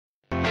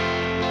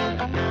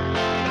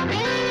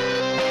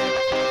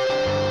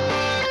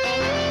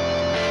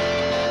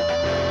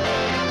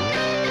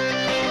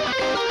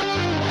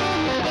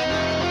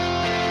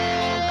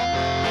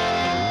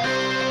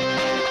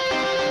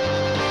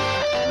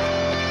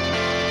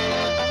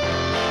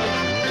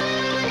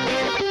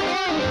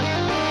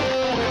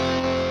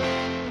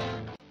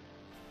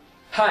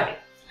Hi,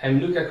 I'm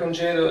Luca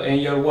Congedo and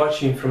you're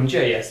watching From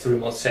GIS to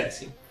Remote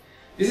Sensing.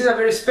 This is a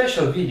very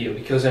special video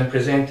because I'm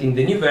presenting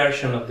the new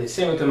version of the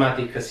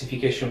semi-automatic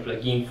classification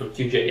plugin for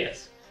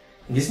QGIS.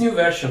 In this new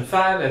version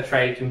 5 I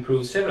tried to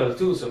improve several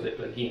tools of the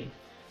plugin.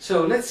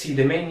 So let's see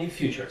the main new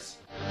features.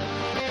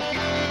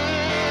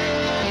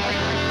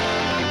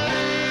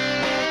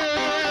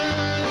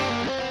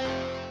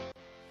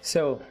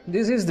 So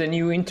this is the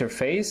new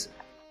interface.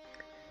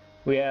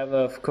 We have,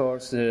 of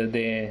course,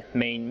 the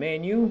main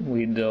menu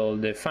with all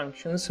the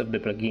functions of the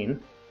plugin.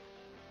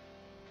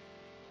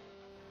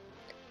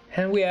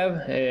 And we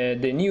have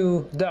the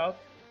new dock,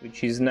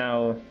 which is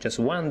now just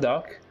one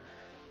dock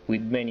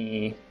with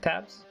many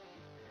tabs,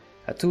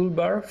 a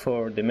toolbar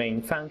for the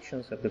main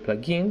functions of the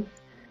plugin,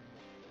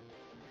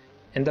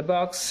 and a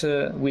box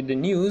with the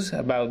news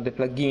about the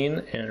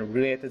plugin and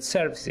related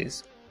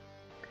services.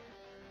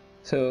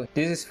 So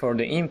this is for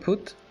the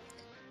input.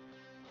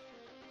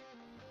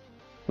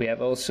 We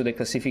have also the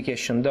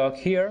classification dock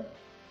here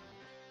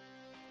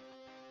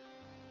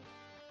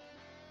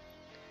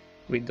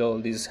with all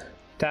these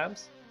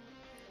tabs.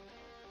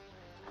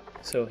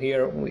 So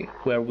here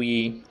where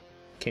we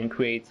can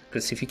create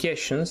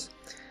classifications,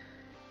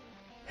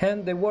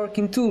 and the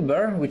working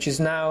toolbar, which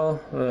is now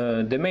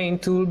the main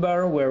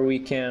toolbar where we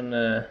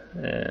can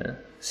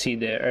see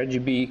the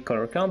RGB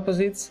color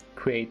composites,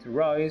 create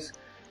rows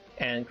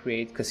and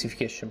create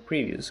classification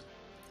previews.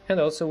 And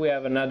also we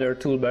have another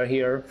toolbar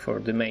here for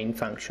the main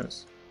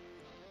functions.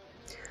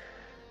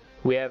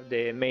 We have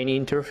the main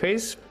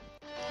interface.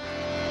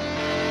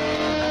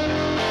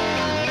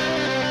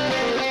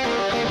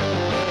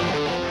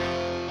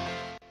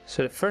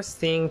 So the first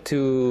thing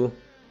to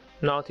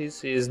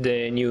notice is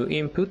the new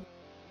input.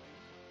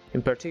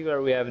 In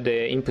particular, we have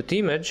the input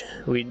image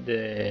with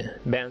the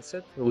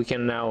bandset. We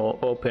can now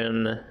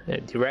open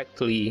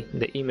directly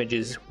the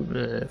images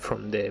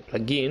from the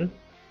plugin.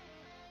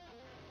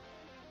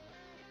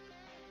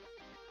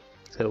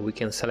 So we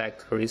can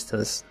select, for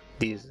instance,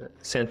 these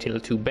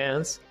Sentinel-2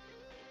 bands.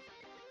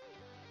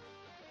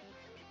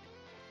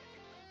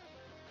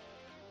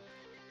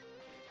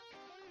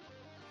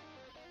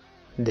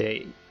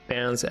 The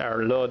bands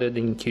are loaded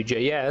in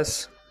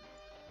QGIS,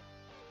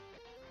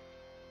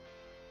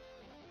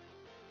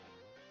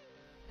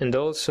 and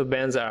also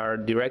bands are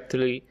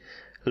directly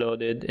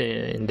loaded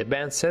in the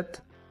bandset.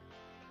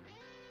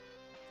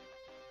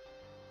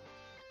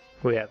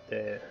 We have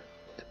the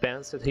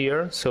bandset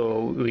here,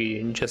 so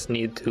we just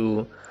need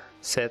to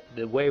set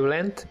the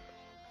wavelength,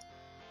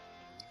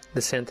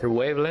 the center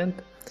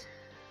wavelength.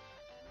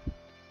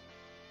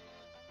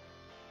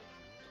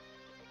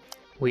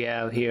 We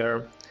have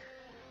here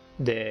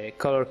the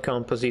color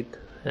composite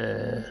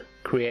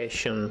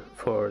creation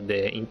for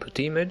the input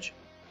image.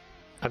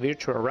 A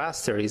virtual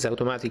raster is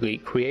automatically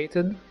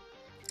created,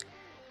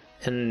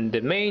 and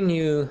the main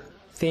new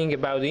thing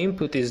about the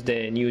input is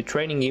the new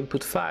training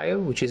input file,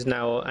 which is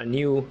now a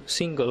new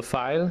single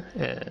file,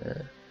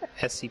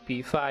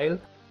 SCP file.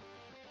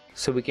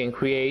 So we can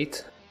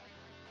create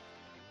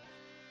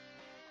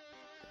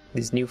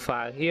this new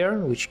file here,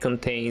 which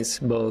contains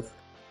both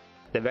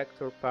the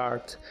vector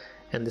part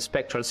and the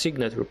spectral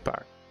signature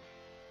part.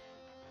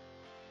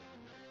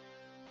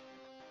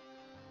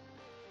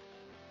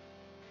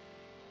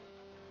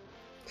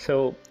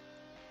 So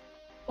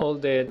all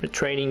the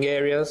training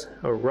areas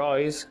or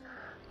rows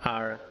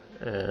are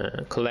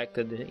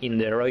collected in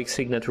the ROIC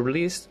signature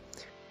list.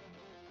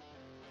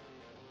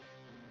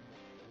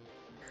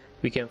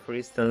 We can, for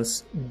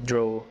instance,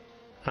 draw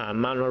a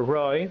manual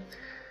ROI.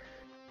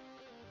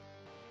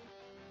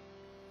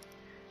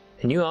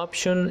 A new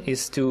option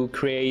is to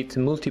create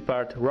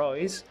multi-part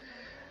ROIs,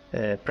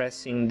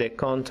 pressing the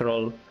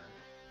Ctrl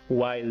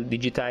while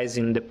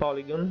digitizing the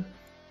polygon.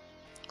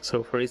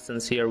 So, for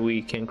instance, here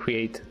we can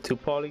create 2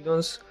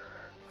 polygons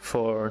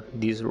for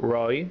this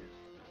ROI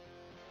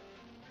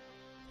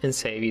and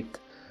save it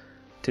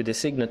to the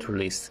signature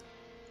list.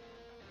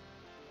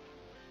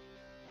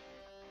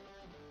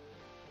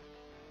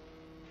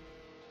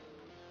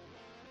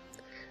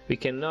 We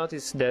can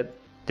notice that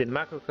the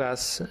macro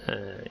class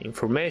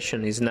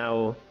information is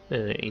now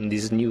in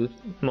this new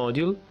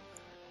module.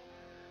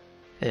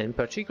 In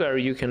particular,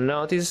 you can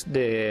notice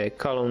the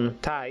column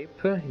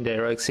type in the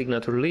ROIC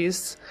signature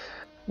list,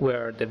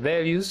 where the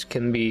values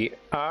can be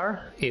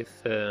R if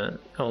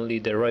only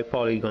the ROI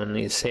polygon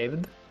is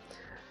saved,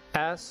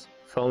 S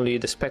if only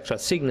the spectral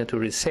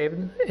signature is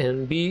saved,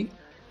 and B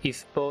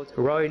if both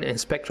ROI and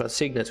spectral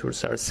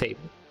signatures are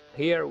saved.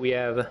 Here we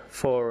have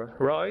 4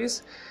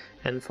 ROIs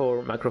and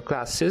 4 macro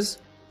classes.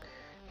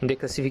 In the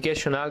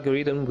classification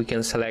algorithm we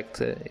can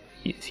select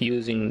if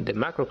using the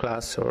macro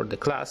class or the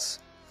class.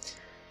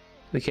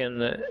 We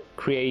can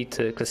create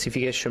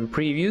classification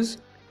previews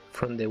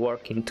from the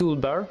working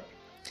toolbar,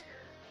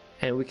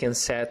 and we can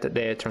set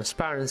the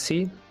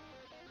transparency.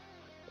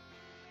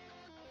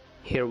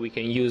 Here we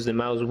can use the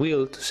mouse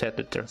wheel to set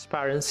the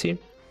transparency.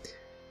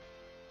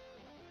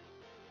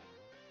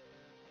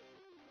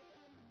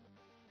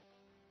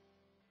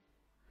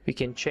 We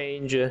can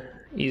change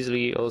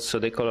easily also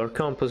the color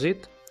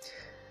composite,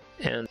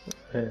 and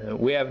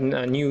we have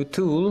a new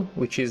tool,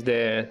 which is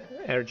the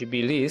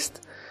RGB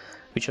list,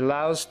 which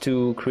allows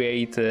to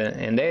create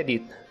and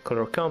edit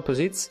color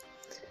composites.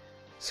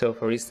 So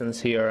for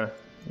instance here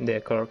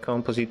the color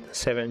composite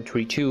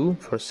 732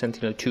 for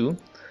Sentinel-2.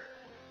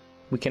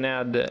 We can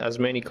add as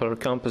many color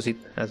composite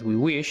as we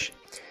wish,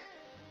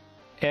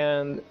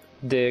 and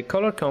the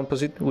color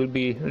composite will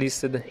be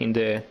listed in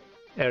the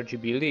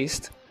RGB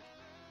list,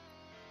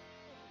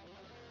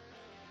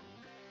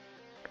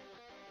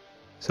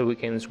 so we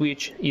can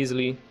switch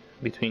easily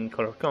between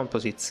color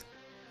composites.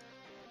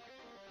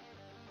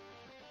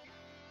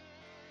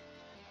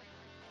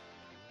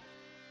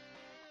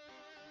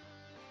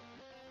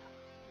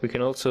 We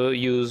can also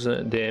use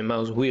the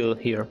mouse wheel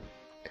here.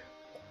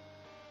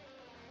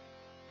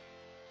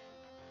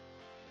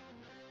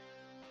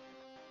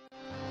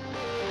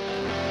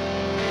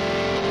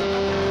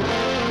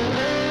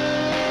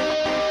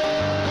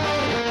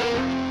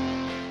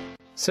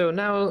 So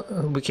now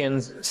we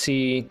can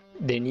see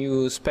the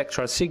new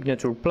spectral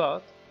signature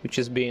plot, which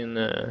has been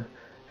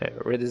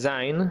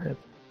redesigned.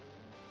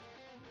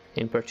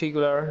 In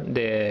particular,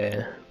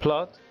 the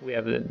plot, we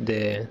have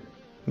the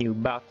new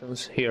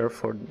buttons here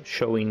for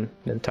showing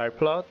the entire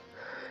plot.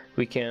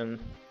 We can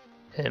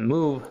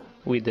move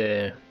with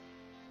the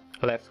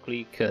left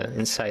click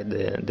inside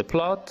the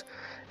plot,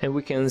 and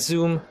we can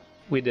zoom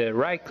with the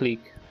right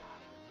click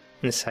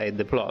inside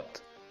the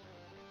plot.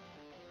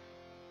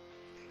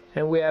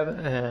 And we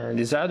have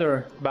these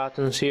other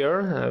buttons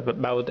here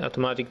about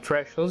automatic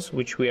thresholds,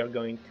 which we are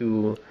going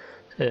to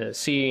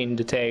see in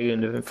detail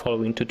in the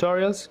following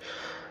tutorials.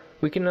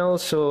 We can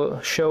also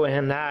show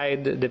and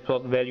hide the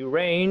plot value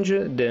range,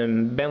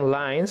 the band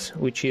lines,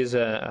 which is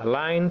a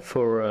line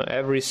for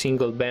every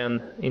single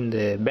band in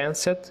the band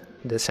set,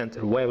 the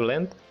center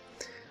wavelength.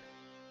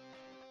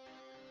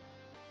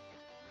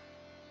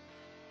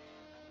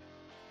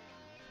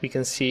 We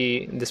can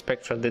see the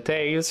spectral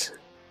details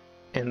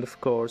and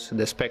of course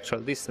the spectral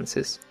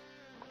distances.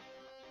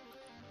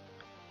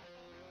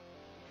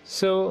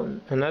 So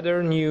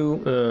another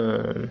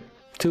new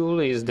tool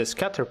is the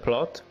scatter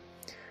plot,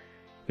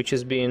 which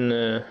has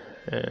been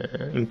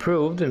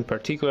improved. In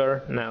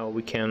particular, now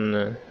we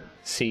can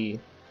see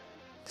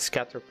the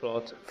scatter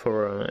plot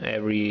for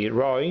every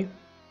ROI.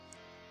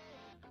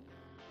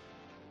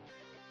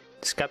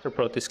 The scatter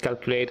plot is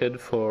calculated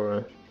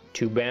for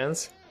 2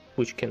 bands,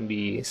 which can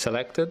be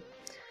selected.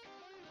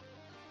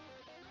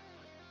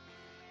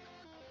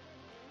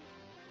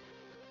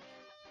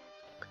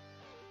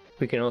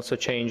 We can also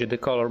change the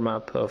color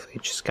map of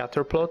each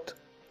scatter plot.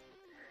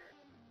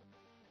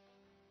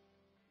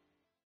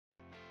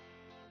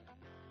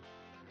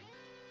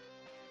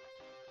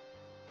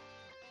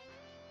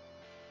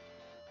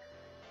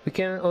 We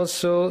can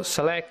also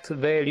select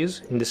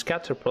values in the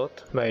scatter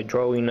plot by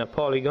drawing a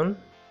polygon,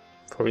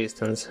 for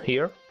instance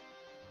here,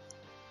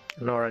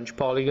 an orange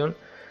polygon.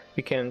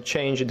 We can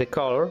change the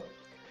color.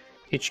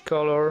 Each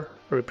color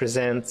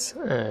represents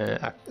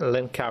a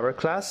length cover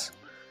class,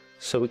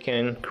 so we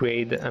can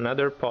create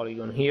another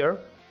polygon here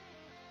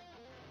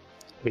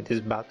with this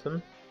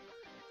button.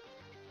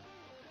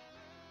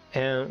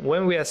 And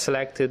when we have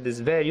selected these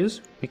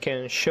values, we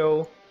can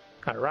show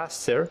a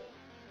raster,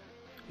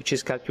 which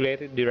is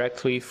calculated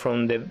directly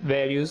from the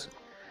values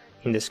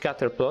in the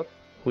scatter plot,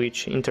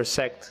 which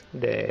intersect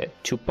the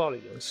 2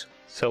 polygons.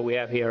 So we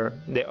have here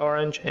the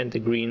orange and the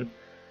green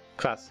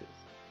classes.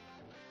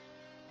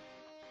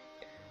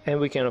 And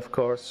we can of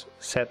course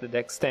set the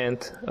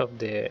extent of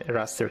the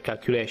raster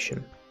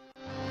calculation.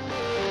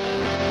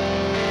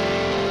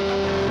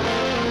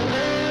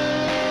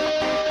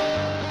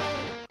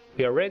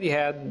 We already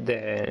had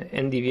the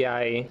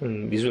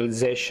NDVI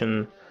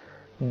visualization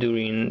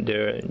during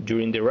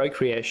the ROI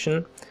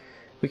creation.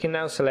 We can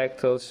now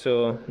select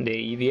also the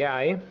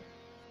EVI,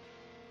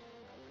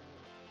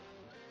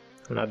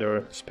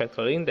 another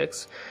spectral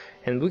index,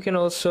 and we can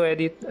also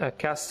edit a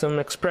custom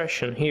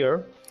expression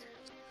here,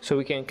 so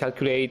we can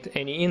calculate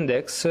any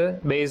index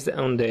based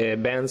on the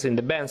bands in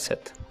the band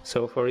set.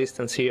 So for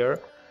instance here,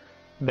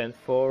 band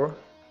 4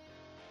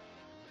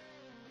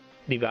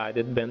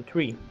 divided band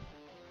 3.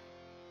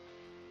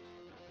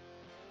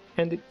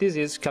 And this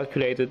is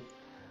calculated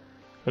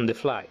on the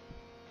fly.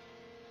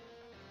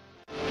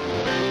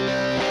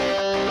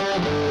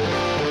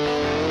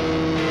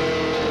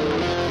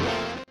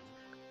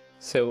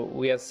 So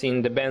we have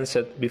seen the band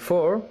set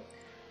before.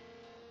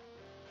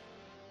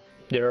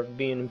 There have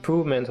been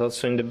improvements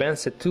also in the band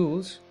set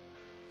tools,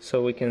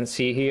 so we can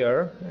see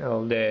here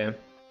all the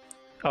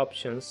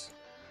options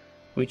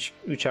which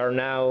are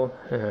now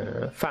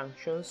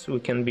functions we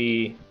can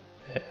be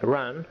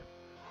run.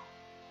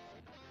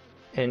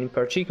 And in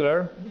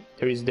particular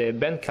there is the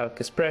bandcalc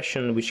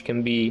expression, which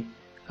can be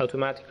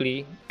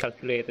automatically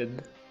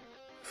calculated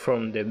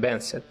from the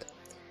band set.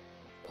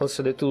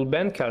 Also the tool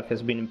bandcalc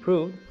has been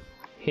improved.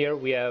 Here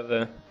we have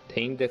the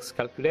index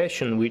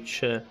calculation,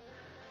 which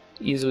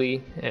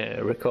easily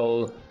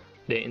recall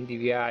the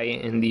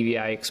NDVI and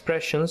EVI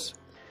expressions.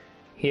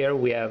 Here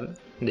we have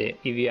the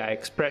EVI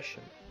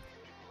expression.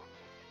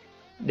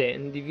 The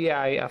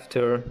NDVI,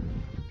 after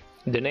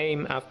the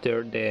name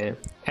after the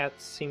 @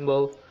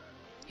 symbol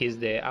is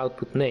the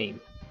output name.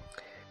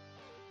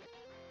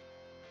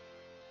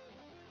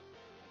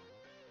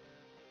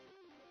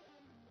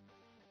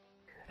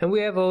 And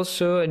we have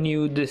also a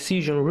new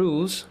decision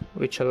rules,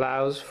 which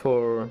allows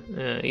for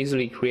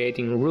easily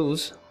creating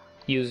rules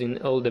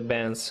using all the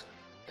bands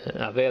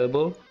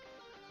available.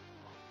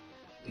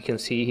 We can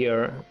see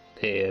here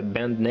the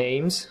band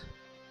names.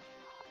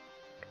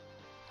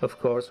 Of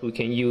course, we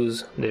can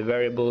use the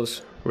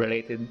variables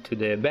related to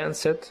the band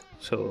set,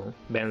 so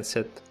band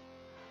set.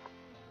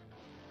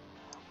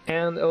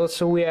 And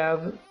also we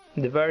have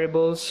the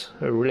variables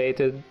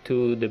related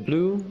to the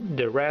blue,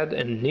 the red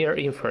and near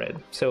infrared.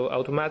 So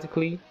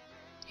automatically,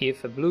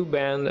 if a blue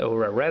band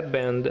or a red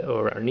band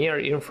or a near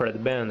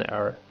infrared band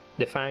are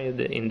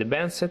defined in the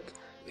band set,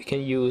 we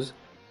can use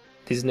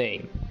this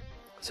name.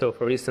 So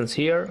for instance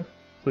here,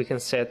 we can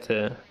set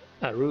a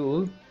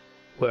rule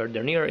where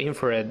the near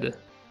infrared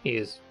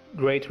is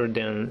greater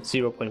than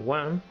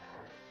 0.1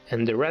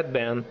 and the red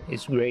band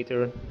is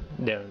greater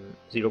than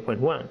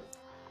 0.1.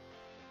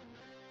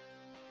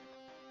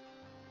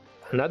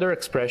 Another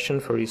expression,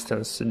 for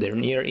instance, the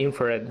near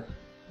infrared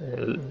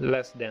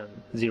less than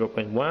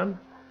 0.1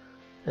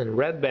 and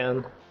red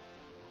band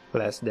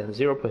less than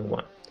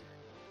 0.1.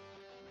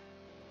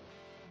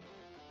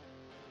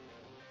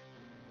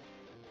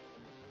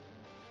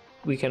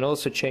 We can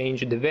also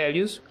change the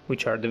values,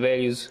 which are the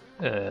values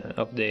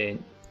of the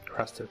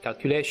raster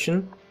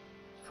calculation,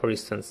 for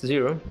instance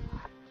 0.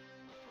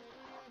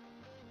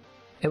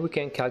 And we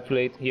can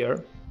calculate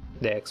here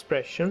the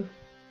expression.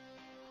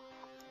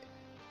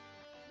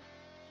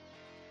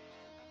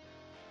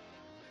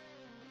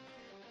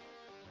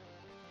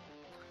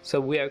 So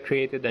we have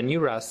created a new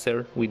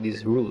raster with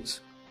these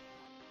rules.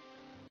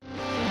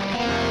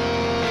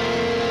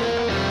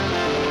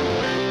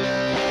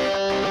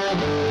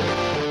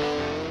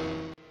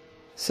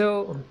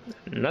 So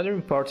another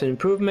important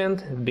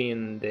improvement has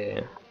been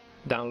the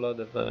download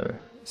of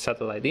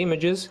satellite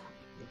images.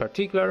 In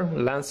particular,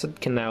 Landsat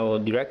can now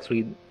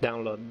directly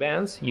download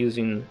bands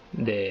using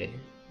the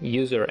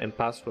user and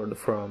password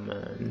from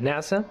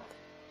NASA.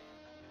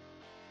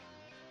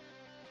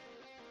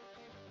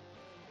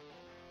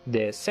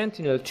 The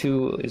Sentinel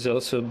 2 is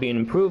also being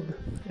improved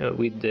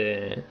with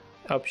the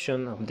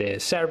option of the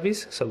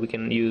service, so we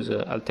can use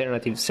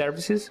alternative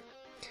services.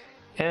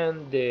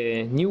 And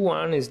the new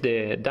one is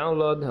the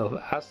download of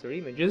raster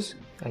images,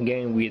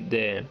 again with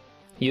the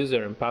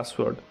user and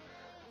password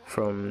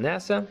from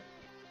NASA.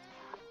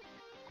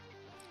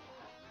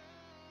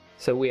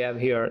 So we have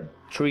here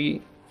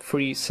 3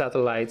 free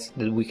satellites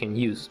that we can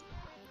use.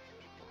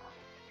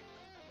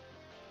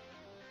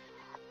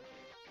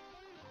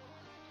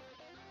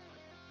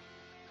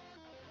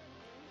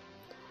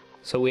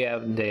 So we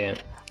have the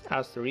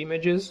raster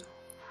images,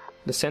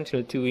 the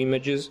Sentinel-2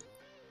 images,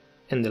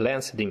 and the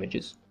Landsat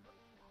images.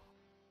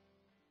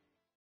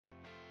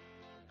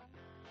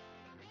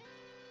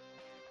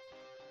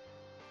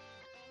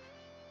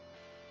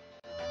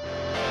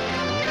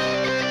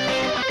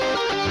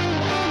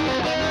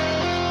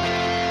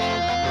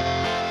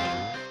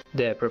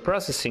 The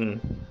preprocessing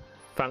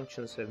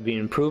functions have been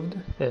improved.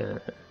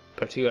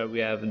 Particularly, we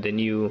have the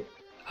new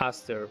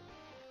raster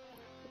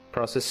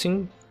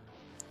processing.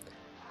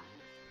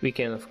 We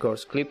can of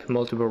course clip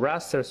multiple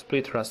rasters,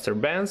 split raster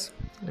bands.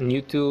 A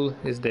new tool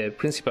is the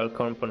principal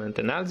component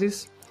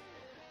analysis,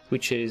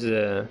 which is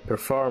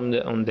performed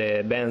on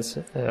the bands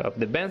of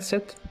the band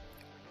set.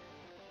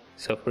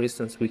 So for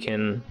instance, we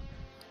can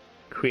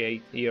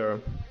create here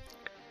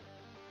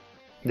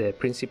the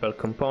principal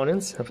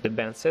components of the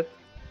band set.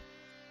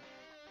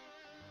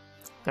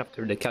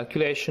 After the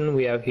calculation,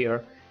 we have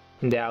here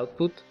in the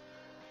output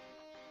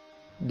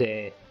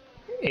the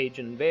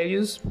agent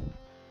values.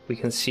 We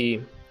can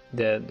see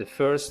that the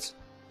first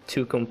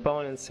 2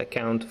 components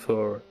account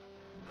for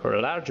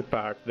a large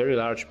part, very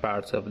large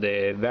part of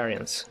the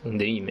variance in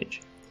the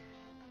image.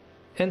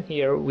 And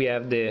here we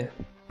have the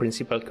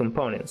principal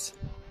components.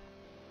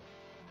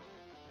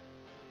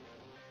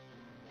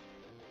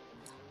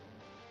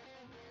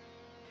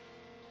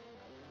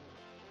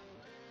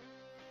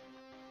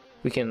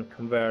 We can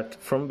convert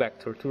from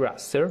vector to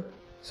raster,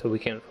 so we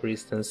can, for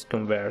instance,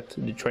 convert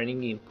the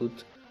training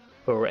input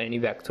or any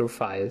vector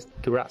files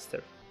to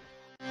raster.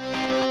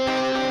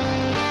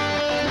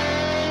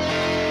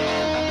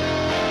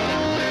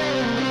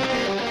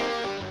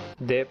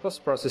 The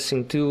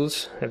post-processing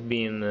tools have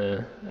been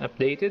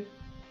updated.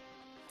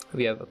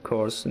 We have, of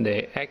course,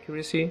 the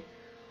accuracy,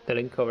 the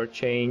lane cover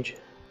change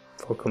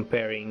for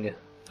comparing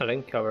a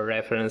lane cover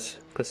reference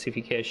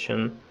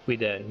classification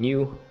with a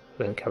new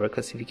lane cover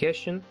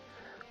classification.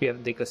 We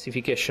have the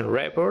classification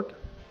report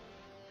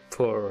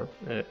for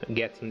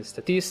getting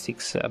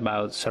statistics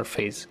about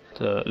surface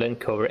lane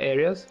cover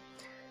areas.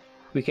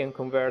 We can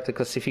convert the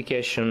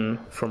classification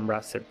from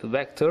raster to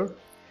vector.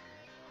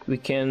 We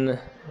can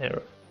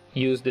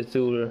use the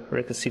tool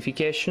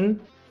reclassification.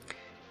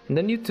 And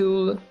the new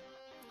tool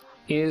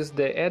is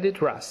the edit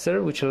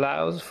raster, which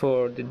allows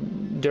for the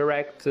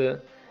direct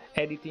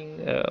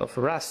editing of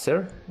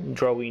raster,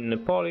 drawing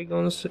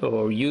polygons,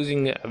 or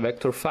using a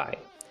vector file.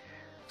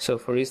 So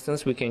for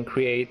instance, we can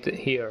create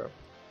here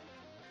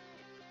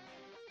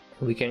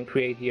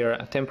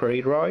a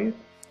temporary ROI.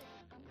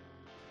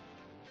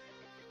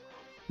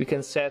 We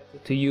can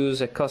set to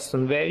use a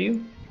custom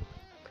value,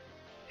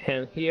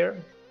 and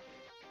here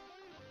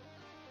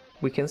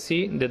we can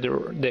see that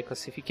the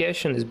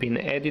classification has been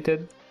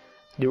edited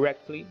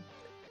directly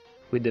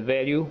with the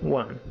value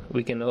 1.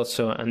 We can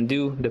also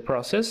undo the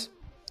process.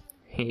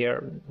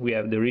 Here we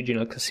have the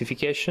original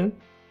classification,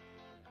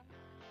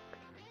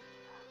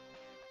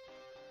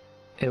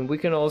 and we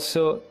can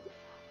also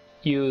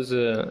use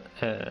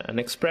an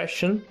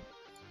expression,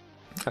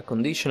 a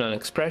conditional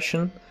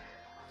expression.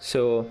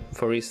 So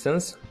for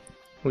instance,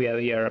 we have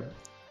here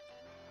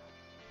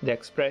the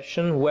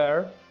expression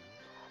where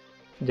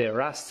the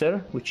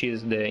raster, which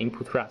is the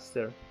input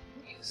raster,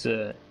 is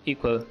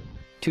equal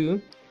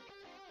to,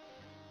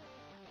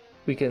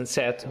 we can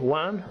set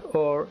 1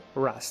 or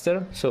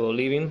raster, so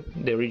leaving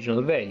the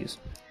original values.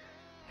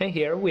 And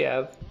here we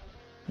have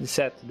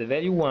set the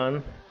value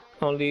 1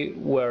 only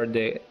where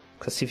the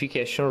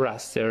classification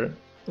raster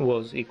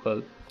was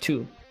equal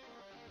to.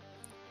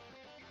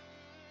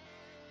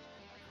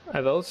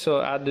 I've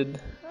also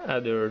added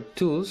other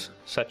tools,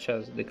 such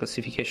as the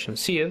classification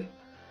sieve,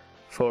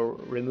 for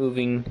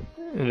removing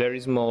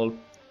very small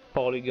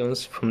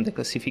polygons from the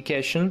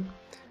classification.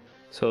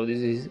 So this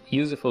is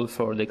useful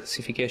for the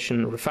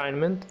classification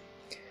refinement.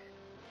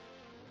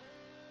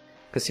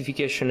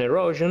 Classification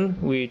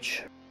erosion,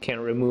 which can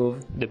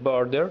remove the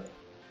border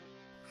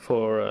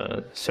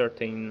for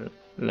certain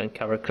land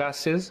cover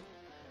classes.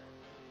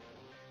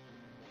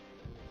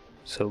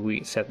 So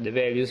we set the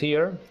values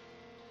here.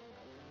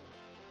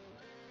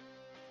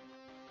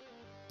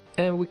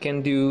 And we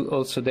can do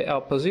also the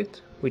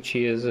opposite, which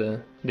is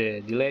the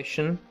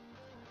dilation.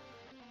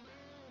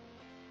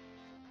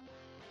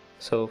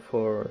 So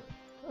for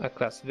a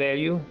class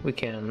value we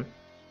can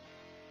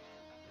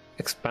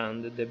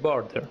expand the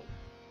border.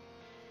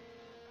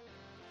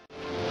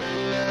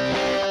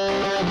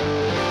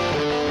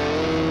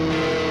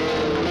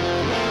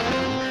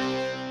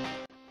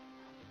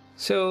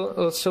 So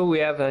also we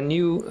have a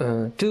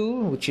new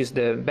tool, which is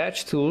the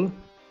batch tool,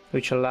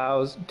 which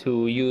allows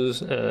to use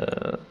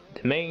the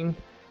main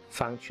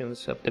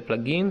functions of the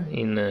plugin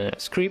in a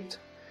script.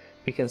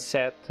 We can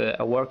set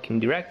a working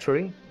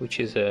directory, which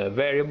is a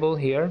variable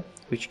here,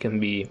 which can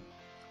be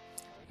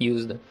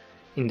used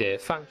in the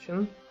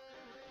function.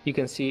 You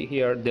can see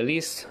here the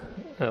list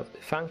of the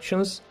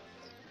functions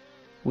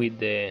with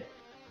the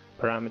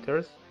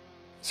parameters.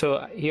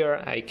 So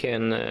here I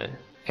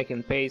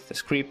can paste a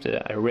script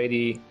I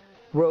already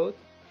wrote.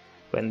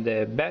 When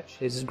the batch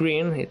is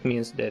green, it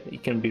means that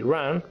it can be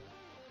run.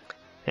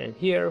 And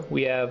here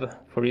we have,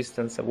 for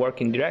instance, a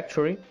working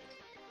directory.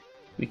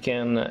 We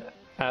can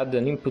add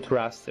an input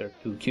raster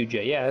to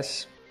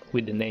QGIS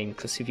with the name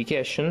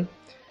classification.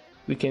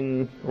 We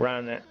can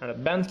run a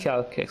band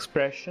calc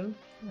expression,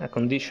 a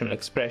conditional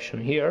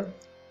expression here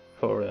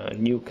for a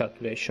new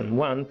calculation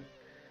 1.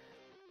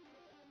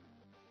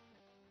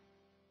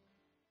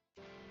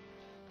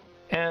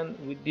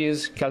 And with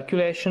this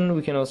calculation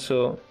we can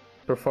also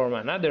perform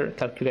another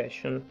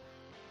calculation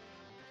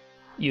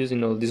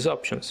using all these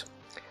options.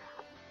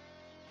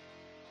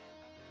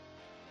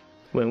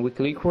 When we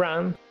click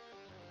run,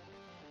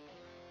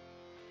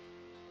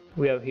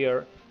 we have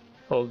here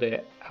all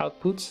the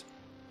outputs.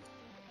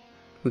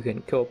 We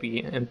can copy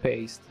and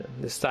paste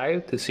the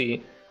style to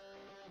see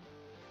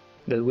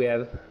that we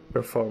have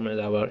performed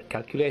our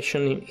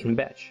calculation in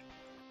batch.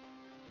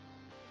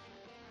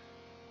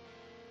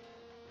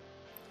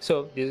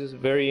 So this is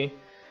very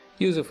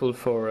useful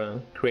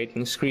for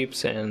creating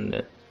scripts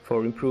and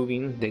for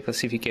improving the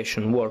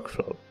classification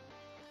workflow.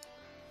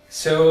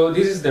 So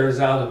this is the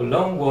result of a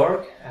long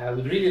work. I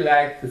would really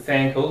like to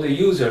thank all the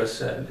users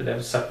that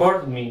have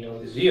supported me in all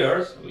these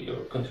years with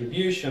your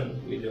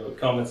contribution, with your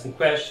comments and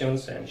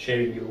questions, and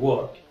sharing your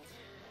work.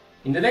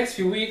 In the next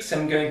few weeks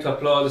I'm going to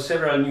upload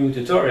several new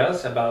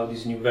tutorials about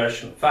this new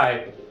version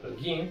 5 of the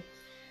plugin,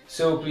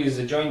 so please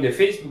join the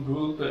Facebook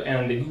group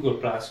and the Google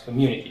Plus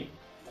community.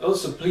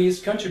 Also please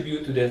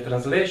contribute to the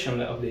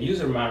translation of the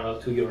user manual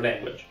to your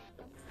language.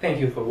 Thank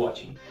you for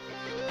watching.